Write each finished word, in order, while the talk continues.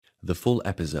The full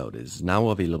episode is now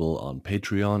available on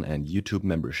Patreon and YouTube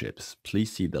memberships.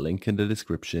 Please see the link in the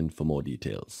description for more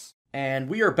details. And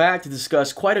we are back to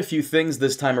discuss quite a few things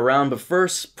this time around, but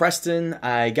first, Preston,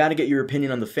 I gotta get your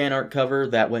opinion on the fan art cover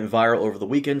that went viral over the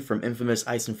weekend from infamous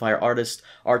Ice and Fire artist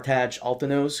Artaj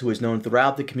Altanos, who is known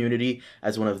throughout the community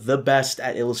as one of the best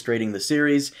at illustrating the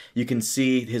series. You can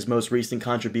see his most recent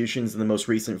contributions in the most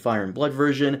recent Fire and Blood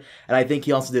version, and I think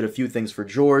he also did a few things for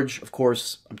George. Of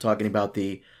course, I'm talking about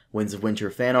the Winds of Winter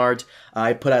fan art.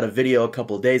 I put out a video a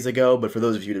couple of days ago, but for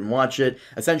those of you who didn't watch it,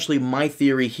 essentially my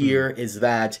theory here is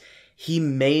that he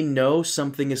may know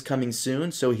something is coming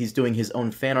soon, so he's doing his own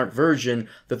fan art version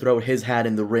to throw his hat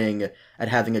in the ring at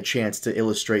having a chance to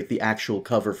illustrate the actual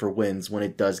cover for Winds when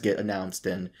it does get announced,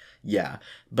 and yeah.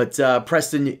 But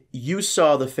Preston, you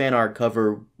saw the fan art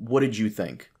cover. What did you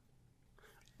think?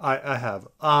 I have.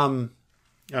 All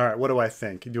right, what do I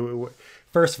think?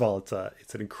 First of all,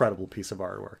 it's an incredible piece of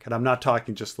artwork, and I'm not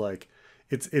talking just like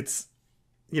it's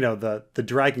the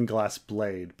dragon glass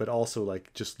blade, but also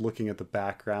like just looking at the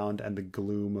background and the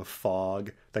gloom of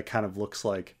fog that kind of looks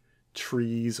like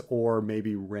trees or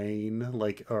maybe rain,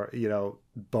 like, or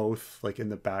both, like, in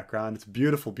the background. It's a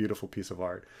beautiful, beautiful piece of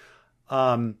art.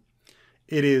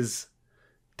 It is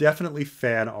definitely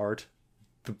fan art.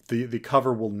 The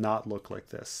cover will not look like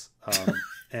this.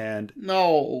 And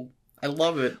No, I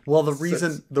love it. well, the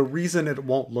reason it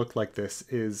won't look like this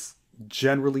is,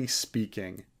 generally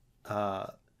speaking,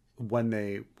 when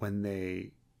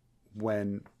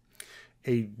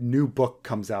a new book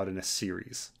comes out in a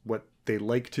series, what they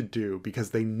like to do,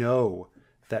 because they know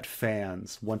that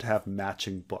fans want to have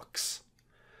matching books,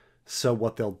 so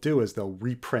what they'll do is they'll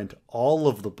reprint all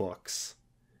of the books,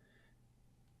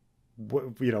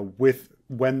 with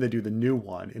when they do the new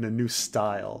one in a new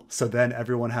style, so then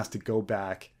everyone has to go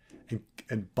back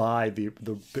and buy the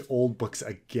old books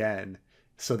again,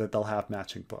 so that they'll have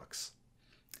matching books.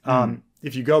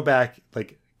 If you go back,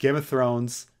 like, Game of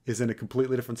Thrones is in a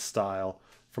completely different style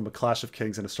from A Clash of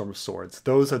Kings and A Storm of Swords.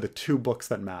 Those are the two books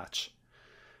that match.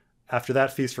 After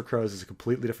that, Feast for Crows is a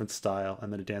completely different style,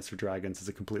 and then A Dance for Dragons is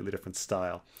a completely different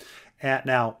style. And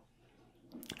now,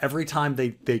 every time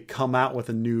they come out with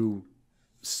a new,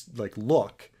 like,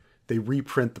 look, they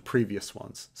reprint the previous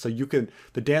ones. So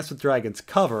the Dance with Dragons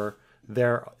cover,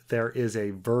 there is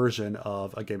a version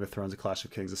of A Game of Thrones, A Clash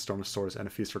of Kings, A Storm of Swords, and A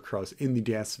Feast for Crows in the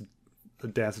Dance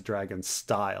of Dragons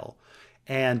style.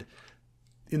 And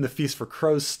in the Feast for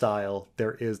Crows style,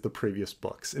 there is the previous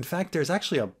books. In fact, there's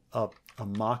actually a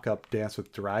mock-up Dance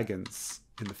with Dragons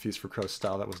in the Feast for Crows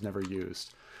style that was never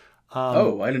used. I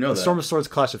didn't know that. Storm of Swords,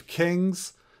 Clash of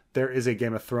Kings, there is a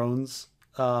Game of Thrones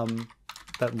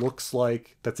that looks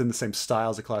like, that's in the same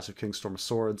style as A Clash of Kings, Storm of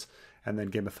Swords. And then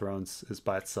Game of Thrones is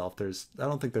by itself. I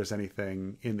don't think there's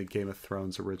anything in the Game of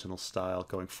Thrones original style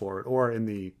going forward, or in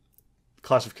the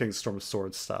Clash of Kings, Storm of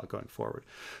Swords style going forward.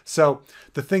 So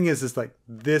the thing is like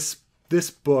this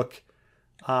book,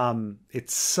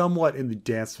 it's somewhat in the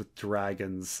Dance with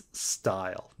Dragons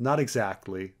style. Not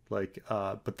exactly, like,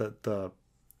 but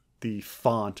the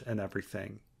font and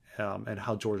everything, and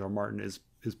how George R. Martin is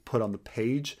put on the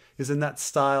page is in that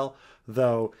style,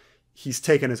 though he's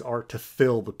taken his art to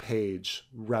fill the page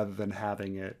rather than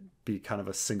having it be kind of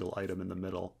a single item in the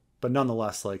middle. But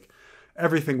nonetheless, like,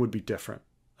 everything would be different.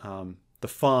 The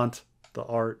font, the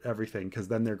art, everything, because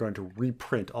then they're going to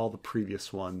reprint all the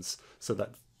previous ones so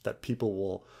that people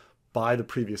will buy the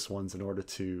previous ones in order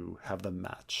to have them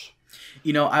match.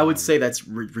 I would say that's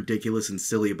ridiculous and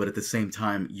silly, but at the same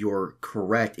time, you're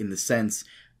correct in the sense,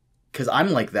 because I'm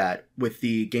like that with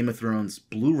the Game of Thrones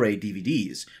Blu-ray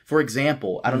DVDs. For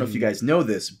example, I don't know if you guys know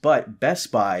this, but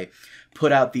Best Buy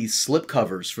put out these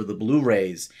slipcovers for the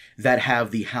Blu-rays that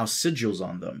have the house sigils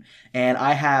on them. And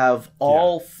I have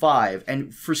all 5.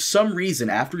 And for some reason,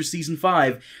 after season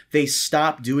 5, they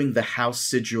stopped doing the house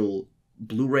sigil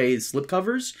Blu-ray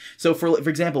slipcovers. So for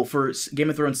example, for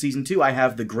Game of Thrones season 2, I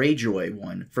have the Greyjoy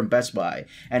one from Best Buy,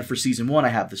 and for season 1 I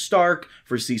have the Stark,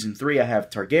 for season 3 I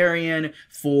have Targaryen,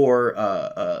 4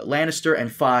 Lannister,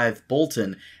 and 5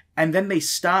 Bolton. And then they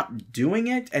stopped doing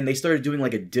it, and they started doing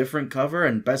like a different cover,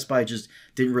 and Best Buy just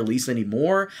didn't release any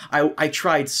more. I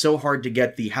tried so hard to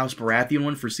get the House Baratheon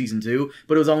one for season 2,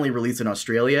 but it was only released in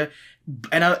Australia.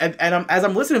 And as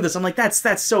I'm listening to this, I'm like,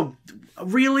 that's so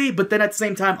really, but then at the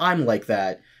same time, I'm like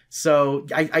that. So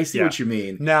I see what you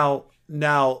mean. Now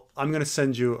I'm going to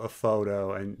send you a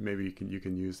photo, and maybe you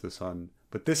can use this on.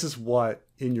 But this is what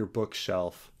in your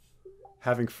bookshelf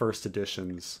having first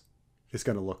editions is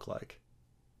going to look like.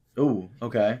 Ooh,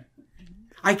 okay.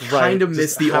 I kind of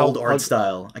miss the old art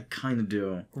style. I kind of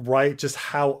do. Right, just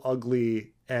how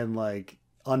ugly and like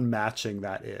unmatching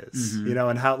that is, Mhm. you know,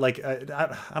 and how like I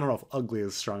don't know if ugly is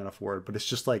a strong enough word, but it's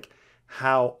just like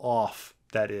how off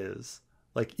that is.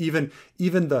 Like even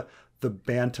the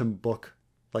Bantam book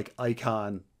like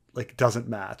icon like doesn't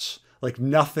match. Like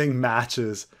nothing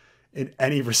matches in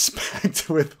any respect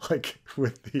with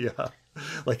the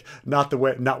like not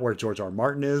where George R.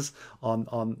 Martin is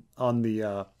on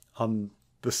the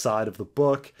side of the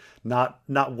book, not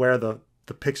where the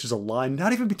pictures align,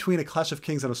 not even between A Clash of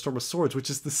Kings and A Storm of Swords, which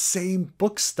is the same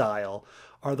book style,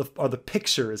 are the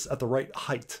pictures at the right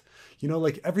height. You know,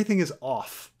 like everything is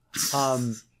off.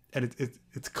 And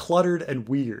it's cluttered and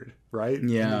weird, right?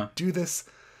 Yeah. And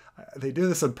they do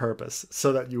this on purpose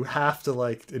so that you have to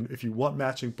like, if you want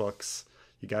matching books,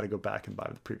 you got to go back and buy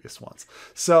the previous ones.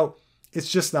 So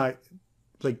it's just not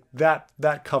like that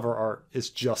cover art is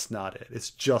just not it. It's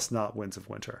just not Winds of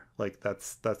Winter. Like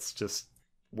that's just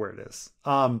where it is.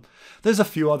 There's a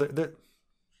few other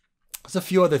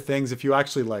things. If you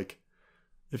actually like,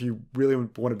 if you really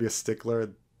want to be a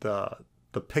stickler, the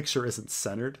picture isn't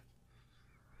centered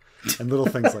and little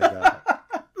things like that.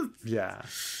 Yeah,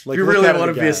 like You really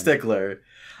want to be a stickler.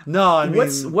 No, I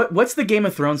mean, what's the Game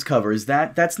of Thrones cover? Is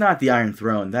that's not the Iron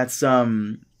Throne? That's yeah,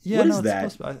 what no, is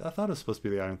that? I thought it was supposed to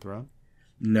be the Iron Throne.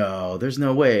 No, there's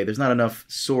no way. There's not enough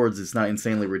swords. It's not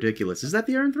insanely ridiculous. Is that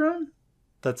the Iron Throne?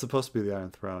 That's supposed to be the Iron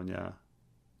Throne, yeah.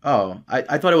 Oh,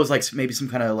 I thought it was like maybe some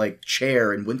kind of like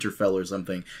chair in Winterfell or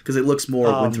something because it looks more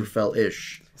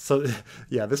Winterfell-ish. So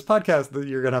yeah, this podcast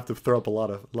you're gonna have to throw up a lot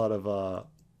of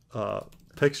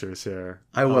pictures here.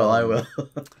 I will.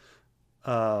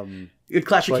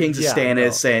 Clash of Kings is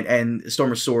Stannis and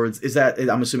Storm of Swords. Is that?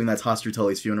 I'm assuming that's Hoster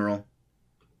Tully's funeral.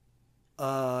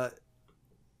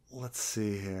 Let's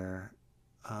see here.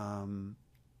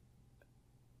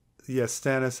 Yeah,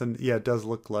 Stannis, and yeah, it does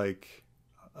look like.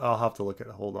 I'll have to look at.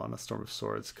 Hold on, a Storm of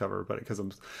Swords cover, but because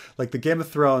I'm like the Game of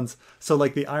Thrones. So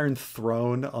like the Iron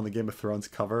Throne on the Game of Thrones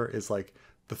cover is like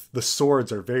the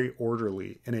swords are very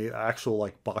orderly in a actual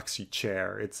like boxy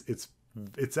chair. It's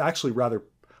actually rather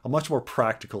a much more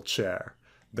practical chair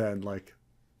than like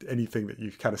anything that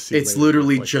you kind of see. It's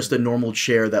literally like just a normal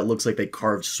chair that looks like they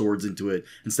carved swords into it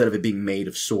instead of it being made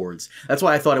of swords. That's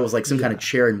why I thought it was like some kind of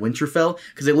chair in Winterfell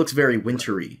because it looks very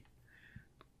wintry.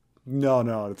 No,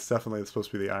 it's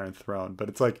supposed to be the Iron Throne, but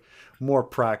it's like more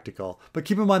practical. But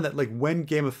keep in mind that like when a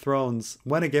Game of Thrones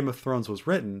was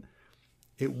written,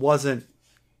 it wasn't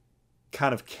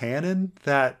kind of canon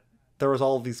that there was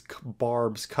all of these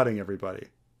barbs cutting everybody.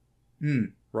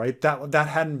 Right? That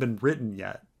hadn't been written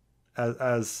yet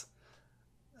as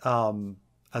a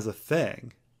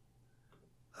thing.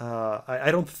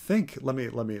 I don't think. Let me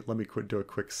do a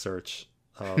quick search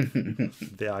of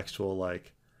the actual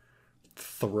like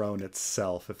throne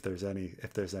itself if there's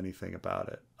anything about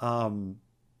it.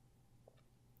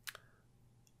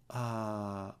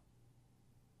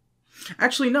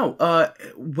 Actually, no.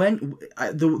 When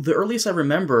the earliest I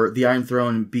remember the Iron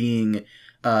Throne being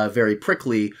very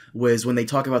prickly was when they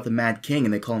talk about the Mad King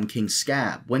and they call him King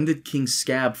Scab. When did King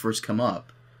Scab first come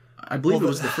up? I believe it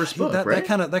was the first book, right?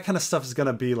 That kind of stuff is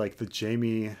gonna be like the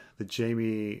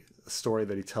Jamie story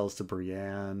that he tells to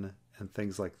Brienne and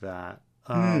things like that.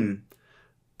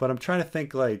 But I'm trying to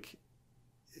think like,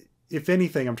 if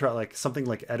anything, I'm trying like something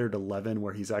like Eddard 11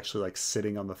 where he's actually like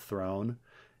sitting on the throne.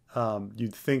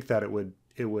 You'd think that it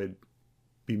would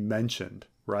be mentioned,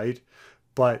 right?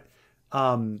 But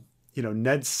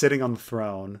Ned's sitting on the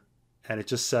throne, and it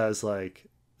just says like,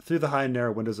 through the high and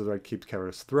narrow windows of the Red Keep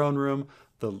Keep's throne room,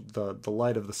 the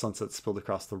light of the sunset spilled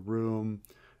across the room,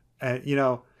 and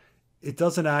it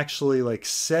doesn't actually like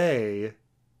say,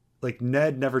 like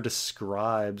Ned never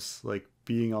describes like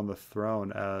being on the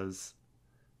throne as,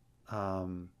 let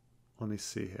me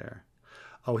see here.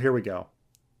 Oh, here we go.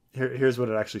 Here's what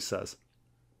it actually says.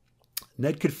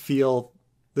 Ned could feel,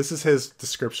 this is his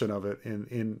description of it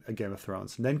in A Game of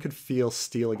Thrones. Ned could feel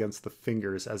steel against the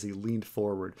fingers as he leaned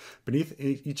forward. Beneath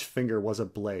each finger was a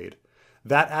blade.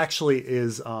 That actually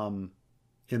is in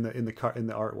the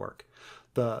artwork.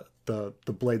 The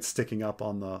blade sticking up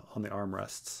on the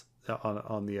armrests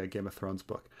on the Game of Thrones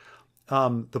book.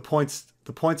 The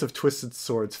points of twisted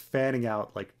swords fanning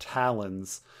out like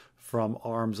talons from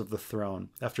arms of the throne.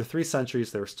 After 3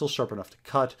 centuries, they were still sharp enough to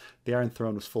cut. The Iron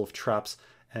Throne was full of traps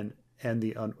and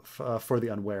for the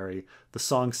unwary. The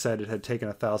song said it had taken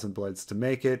 1,000 blades to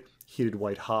make it, heated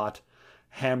white hot.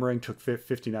 Hammering took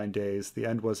 59 days. The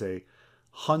end was a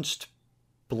hunched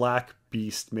black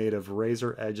beast made of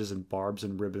razor edges and barbs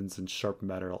and ribbons and sharp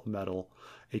metal.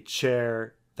 A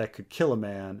chair that could kill a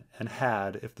man, and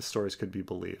had, if the stories could be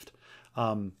believed.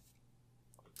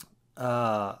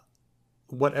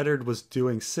 what Eddard was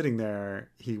doing sitting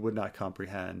there, he would not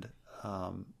comprehend.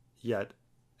 Yet,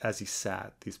 as he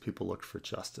sat, these people looked for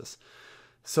justice.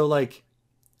 So, like,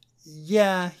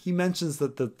 yeah, he mentions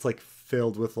that that's like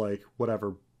filled with like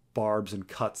whatever barbs and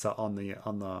cuts on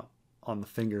the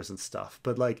fingers and stuff.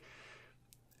 But like,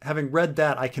 having read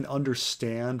that, I can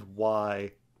understand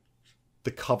why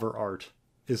the cover art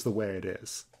is the way it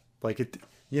is. Like it,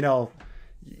 you know,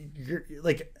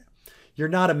 you're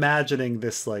not imagining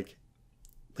this like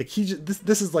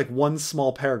this is like one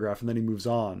small paragraph and then he moves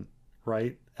on,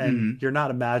 right? And you're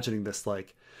not imagining this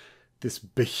like this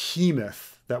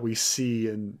behemoth that we see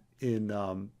in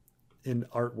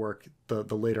artwork,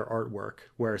 the later artwork,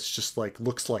 where it's just like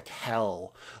looks like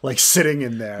hell, like sitting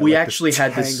in there. We like actually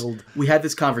had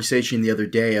this conversation the other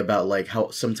day about like how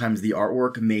sometimes the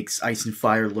artwork makes Ice and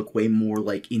Fire look way more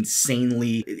like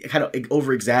insanely, it kind of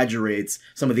over exaggerates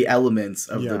some of the elements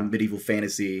of the medieval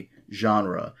fantasy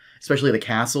genre, especially the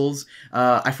castles.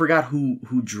 I forgot who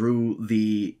drew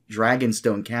the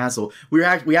Dragonstone castle. We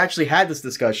actually had this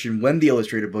discussion when the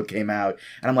illustrated book came out,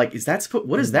 and I'm like,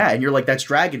 what is that? And you're like, that's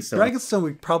Dragonstone. Dragonstone,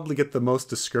 we probably get the most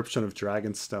description of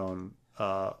Dragonstone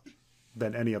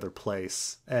than any other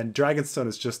place. And Dragonstone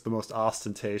is just the most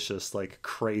ostentatious, like,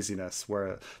 craziness,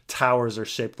 where towers are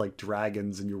shaped like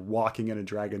dragons, and you're walking in a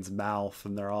dragon's mouth,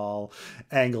 and they're all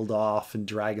angled off, and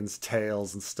dragons'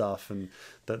 tails and stuff, and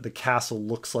the castle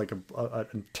looks like a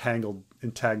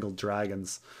entangled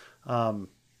dragons. Yeah,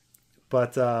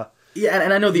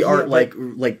 and I know the art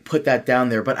like put that down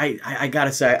there, but I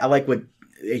gotta say, I like what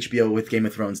HBO with Game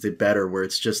of Thrones did better, where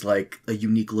it's just like a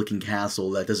unique looking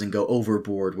castle that doesn't go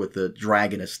overboard with the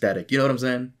dragon aesthetic. You know what I'm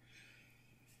saying?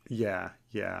 Yeah.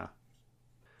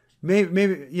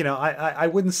 Maybe you know, I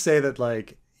wouldn't say that,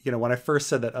 like, you know, when I first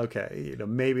said that, okay, you know,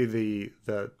 maybe the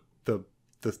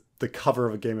cover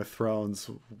of a Game of Thrones,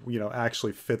 you know,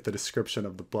 actually fit the description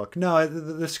of the book. No,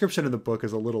 the description of the book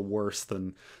is a little worse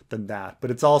than that, but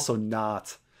it's also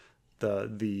not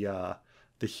the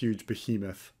huge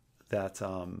behemoth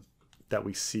that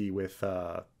we see with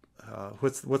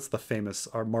what's the famous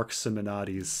Mark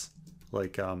Simonotti's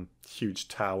like huge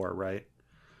tower, right?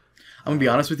 I'm gonna be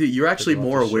honest with you. You're actually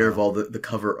more aware of all the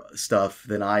cover stuff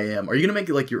than I am. Are you gonna make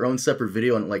like your own separate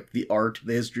video on like the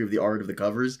history of the art of the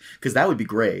covers? Because that would be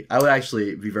great. I would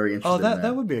actually be very interested. Oh, in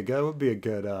that would be a good.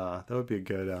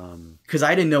 Because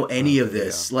I didn't know any of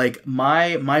this. Like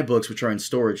my books, which are in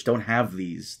storage, don't have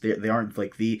these. They aren't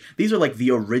like these are like the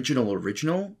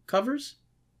original covers.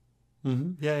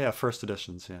 Mm-hmm. Yeah, first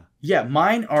editions. Yeah,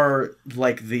 mine are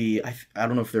like I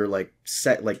don't know if they're like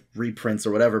set like reprints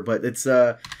or whatever, but it's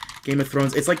Game of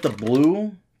Thrones. It's like the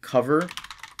blue cover.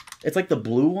 It's like the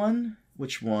blue one.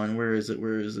 Which one? Where is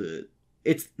it?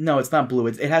 It's not blue.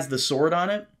 It has the sword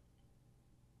on it.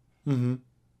 Mm-hmm.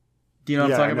 Do you know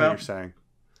what I'm talking about? What you're saying.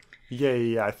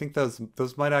 Yeah. I think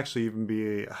those might actually even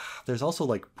be. There's also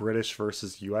like British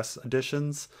versus U.S.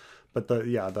 editions, but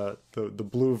the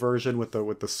blue version with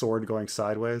the sword going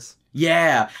sideways.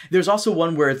 Yeah, there's also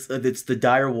one where it's the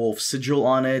direwolf sigil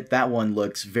on it. That one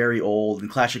looks very old, and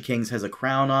Clash of Kings has a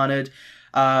crown on it.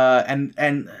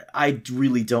 And I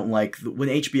really don't like when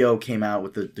HBO came out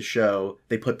with the show.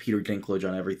 They put Peter Dinklage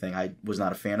on everything. I was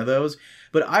not a fan of those,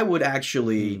 but I would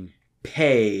actually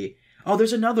pay. Oh,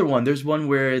 there's another one. There's one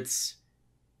where it's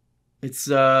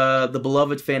the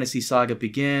beloved fantasy saga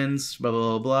begins. Blah blah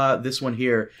blah blah. This one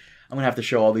here. I'm gonna have to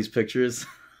show all these pictures.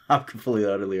 I'm completely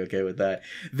utterly okay with that.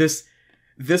 This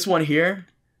one here.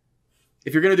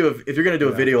 If you're gonna do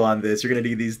a video on this, you're gonna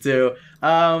need these too.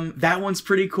 That one's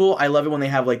pretty cool. I love it when they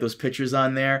have like those pictures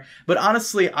on there. But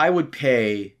honestly, I would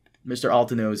pay Mr.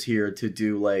 Altanos here to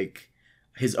do like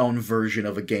his own version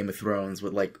of a Game of Thrones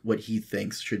with like what he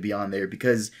thinks should be on there,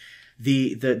 because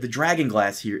the dragon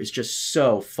glass here is just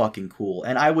so fucking cool,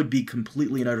 and I would be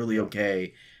completely and utterly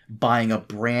okay buying a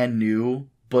brand new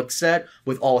book set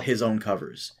with all his own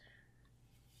covers.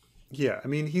 Yeah, I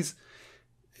mean he's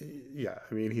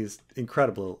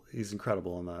incredible. He's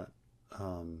incredible in that.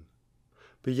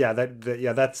 But yeah,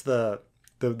 that's the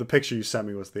picture you sent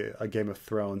me was a Game of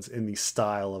Thrones in the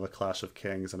style of a Clash of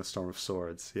Kings and a Storm of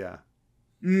Swords. Yeah.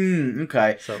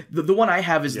 Okay. So the one I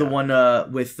have is the one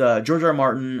with George R. R.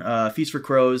 Martin, Feast for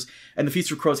Crows, and the Feast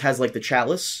for Crows has like the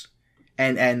chalice,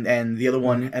 and the other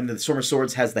one and the Storm of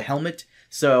Swords has the helmet.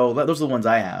 So those are the ones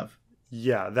I have.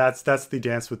 Yeah, that's the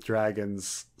Dance with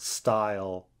Dragons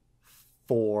style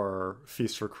for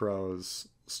Feast for Crows,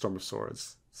 Storm of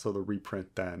Swords. So the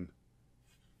reprint then.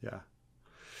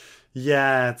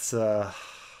 Yeah, it's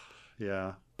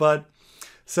But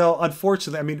so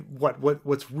unfortunately, I mean,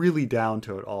 what's really down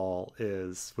to it all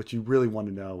is what you really want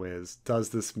to know is, does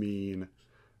this mean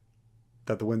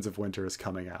that the Winds of Winter is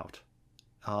coming out.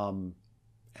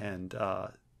 And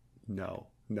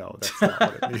no, that's not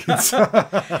what it means.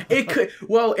 It could.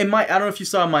 Well, I don't know if you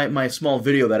saw my small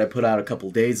video that I put out a couple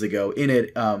days ago. In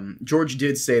it, George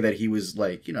did say that he was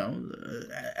like,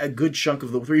 a good chunk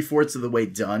of the 3/4 of the way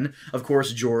done. Of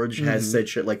course, George has said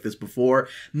shit like this before.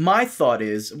 My thought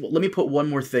is, let me put one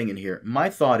more thing in here. My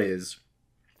thought is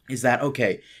that,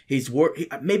 okay,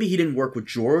 maybe he didn't work with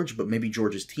George, but maybe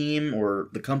George's team or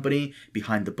the company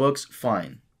behind the books,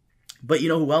 fine. But you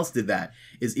know who else did that?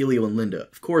 Is Elio and Linda.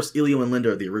 Of course, Elio and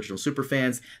Linda are the original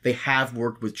superfans. They have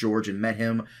worked with George and met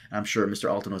him. I'm sure Mr.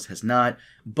 Altanos has not.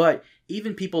 But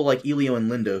even people like Elio and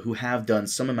Linda, who have done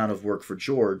some amount of work for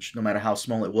George, no matter how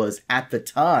small it was at the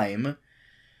time,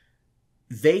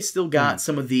 they still got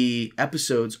some of the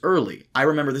episodes early. I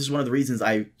remember this is one of the reasons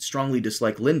I strongly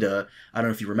dislike Linda. I don't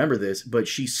know if you remember this, but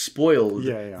she spoiled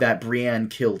that Brienne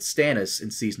killed Stannis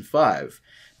in season 5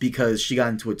 because she got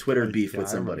into a Twitter beef with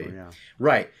somebody. Remember,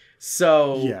 Right.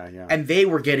 So, yeah. And they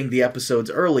were getting the episodes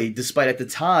early, despite at the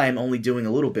time only doing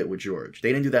a little bit with George. They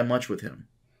didn't do that much with him.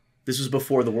 This was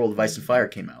before The World of Ice and Fire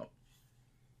came out.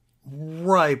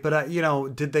 Right, but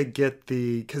did they get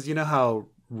because you know how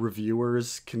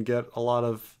reviewers can get a lot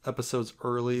of episodes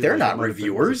early? They're not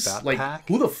reviewers. Like,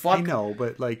 who the fuck? I know,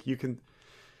 but like you could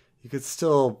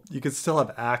still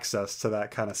have access to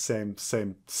that kind of same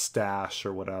stash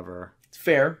or whatever.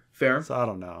 Fair. So I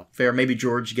don't know. Fair. Maybe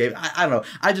George gave... I don't know.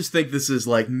 I just think this is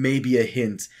like maybe a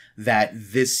hint that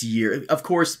this year... Of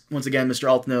course, once again, Mr.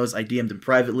 Alt knows I DM'd him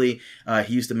privately.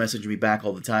 He used to message me back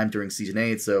all the time during Season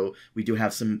 8, so we do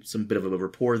have some bit of a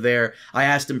rapport there. I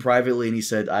asked him privately, and he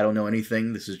said, I don't know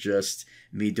anything. This is just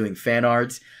me doing fan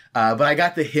art. But I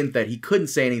got the hint that he couldn't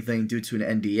say anything due to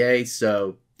an NDA,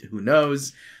 so who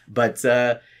knows? But...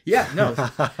 yeah, no.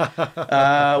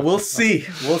 We'll see.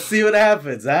 We'll see what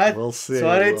happens, huh? We'll see.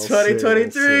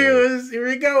 2023. Here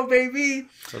we go, baby.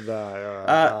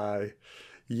 No,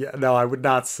 I would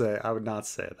not say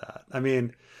that. I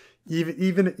mean,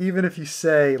 even if you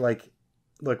say like,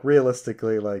 look,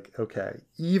 realistically, like, okay,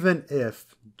 even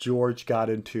if George got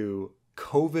into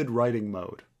COVID writing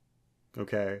mode,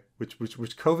 okay, which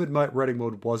COVID writing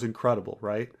mode was incredible,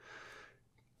 right?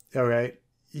 All right,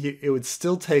 it would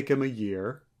still take him a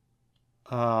year.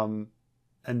 And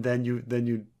then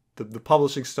the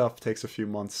publishing stuff takes a few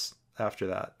months after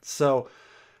that. So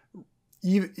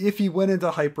if he went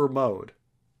into hyper mode,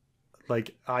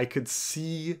 like I could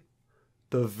see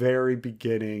the very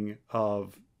beginning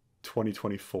of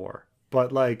 2024,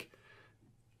 but like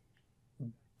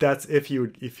that's if you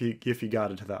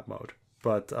got into that mode.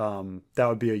 But that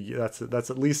would be that's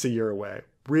at least a year away.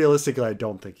 Realistically, I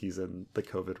don't think he's in the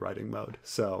COVID writing mode.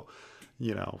 So,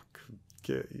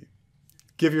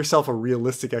 give yourself a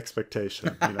realistic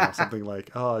expectation, something like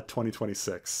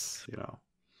 2026,